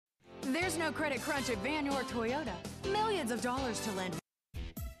There's no credit crunch at Vann or Toyota. Millions of dollars to lend.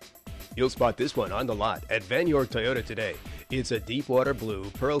 You'll spot this one on the lot at Van York Toyota today. It's a deep-water blue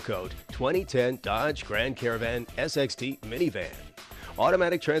pearl coat 2010 Dodge Grand Caravan SXT minivan.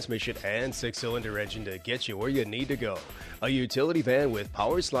 Automatic transmission and 6-cylinder engine to get you where you need to go. A utility van with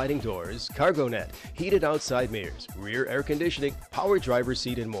power sliding doors, cargo net, heated outside mirrors, rear air conditioning, power driver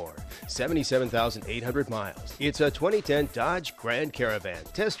seat, and more. 77,800 miles. It's a 2010 Dodge Grand Caravan.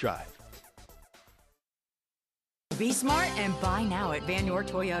 Test drive. Be smart and buy now at Vann York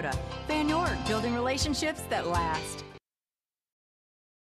Toyota. Vann York, building relationships that last.